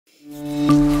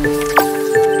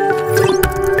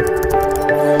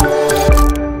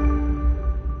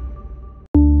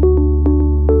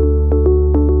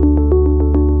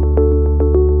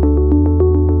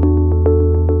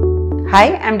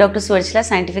Hi, I'm Dr. Suvarchalaa,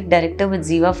 Scientific Director with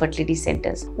ZIVA Fertility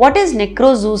Centers. What is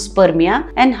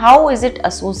Necrozoospermia and how is it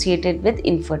associated with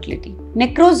infertility?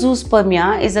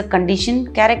 Necrozoospermia is a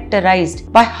condition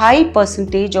characterized by high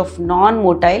percentage of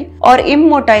non-motile or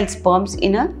immotile sperms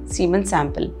in a semen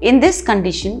sample. In this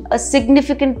condition, a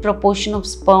significant proportion of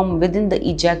sperm within the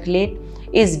ejaculate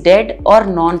is dead or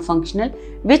non-functional,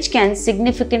 which can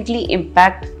significantly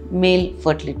impact male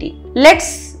fertility.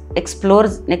 Let's explore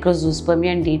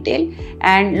Necrozoospermia in detail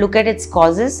and look at its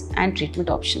causes and treatment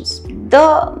options.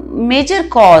 The major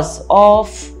cause of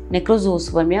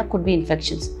Necrozoospermia could be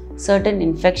infections. Certain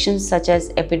infections such as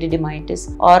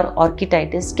epididymitis or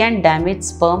orchitis can damage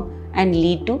sperm and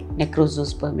lead to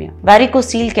Necrozoospermia.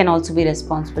 Varicocele can also be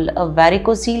responsible. A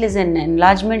varicocele is an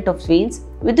enlargement of veins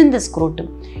within the scrotum.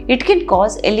 It can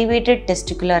cause elevated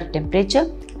testicular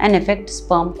temperature and affect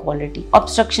sperm quality.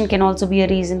 Obstruction can also be a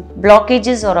reason.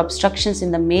 Blockages or obstructions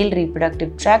in the male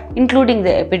reproductive tract, including the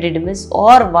epididymis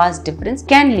or vas deferens,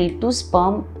 can lead to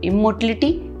sperm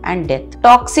immotility and death.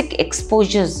 Toxic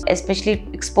exposures, especially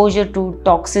exposure to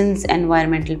toxins,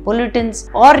 environmental pollutants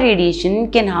or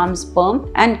radiation, can harm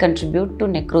sperm and contribute to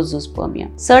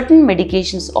Necrozoospermia. Certain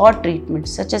medications or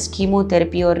treatments such as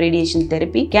chemotherapy or radiation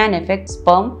therapy can affect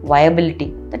sperm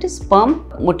viability, that is sperm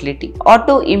motility.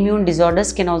 Autoimmune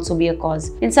disorders can also be a cause.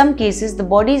 In some cases, the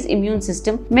body's immune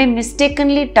system may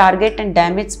mistakenly target and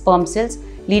damage sperm cells,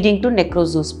 leading to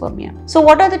Necrozoospermia. So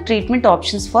what are the treatment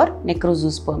options for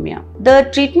Necrozoospermia? The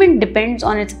treatment depends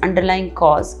on its underlying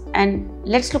cause, and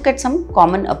let's look at some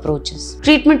common approaches.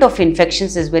 Treatment of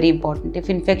infections is very important.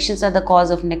 If infections are the cause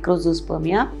of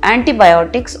Necrozoospermia,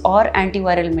 antibiotics or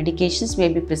antiviral medications may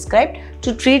be prescribed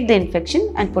to treat the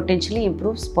infection and potentially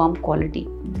improve sperm quality.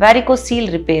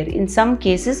 Varicocele repair. In some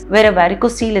cases where a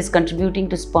varicocele is contributing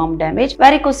to sperm damage,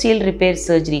 varicocele repair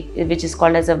surgery, which is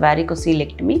called as a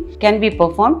varicocelectomy, can be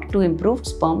performed to improve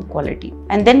sperm quality.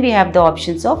 And then we have the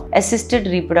options of assisted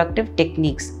reproductive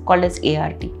techniques called as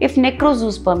ART. If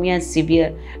Necrozoospermia is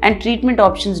severe and treatment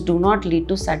options do not lead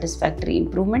to satisfactory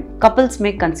improvement, couples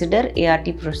may consider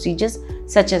ART procedures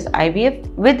such as IVF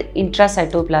with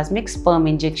intracytoplasmic sperm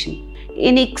injection.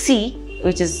 In ICSI,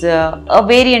 which is a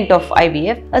variant of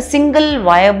IVF, a single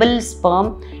viable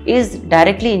sperm is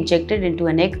directly injected into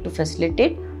an egg to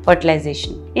facilitate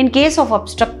fertilization. In case of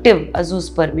obstructive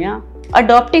azoospermia,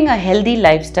 adopting a healthy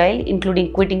lifestyle,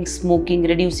 including quitting smoking,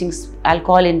 reducing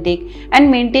alcohol intake, and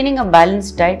maintaining a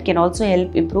balanced diet can also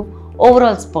help improve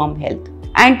overall sperm health.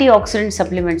 Antioxidant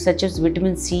supplements such as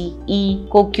vitamin C, E,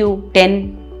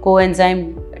 CoQ10,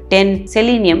 coenzyme 10,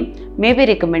 selenium may be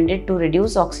recommended to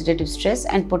reduce oxidative stress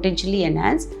and potentially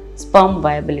enhance sperm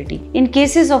viability. In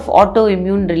cases of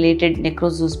autoimmune related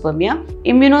Necrozoospermia,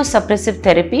 immunosuppressive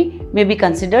therapy may be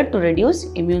considered to reduce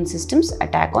immune system's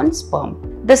attack on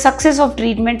sperm. The success of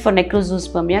treatment for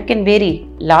Necrozoospermia can vary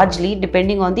largely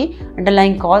depending on the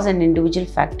underlying cause and individual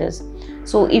factors.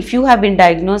 So if you have been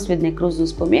diagnosed with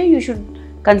Necrozoospermia, you should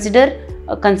consider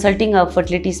consulting a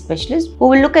fertility specialist who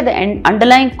will look at the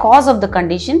underlying cause of the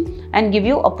condition and give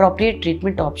you appropriate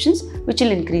treatment options which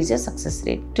will increase your success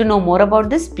rate. To know more about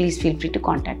this, please feel free to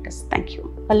contact us. Thank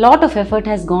you. A lot of effort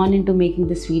has gone into making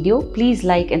this video. Please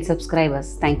like and subscribe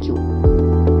us. Thank you.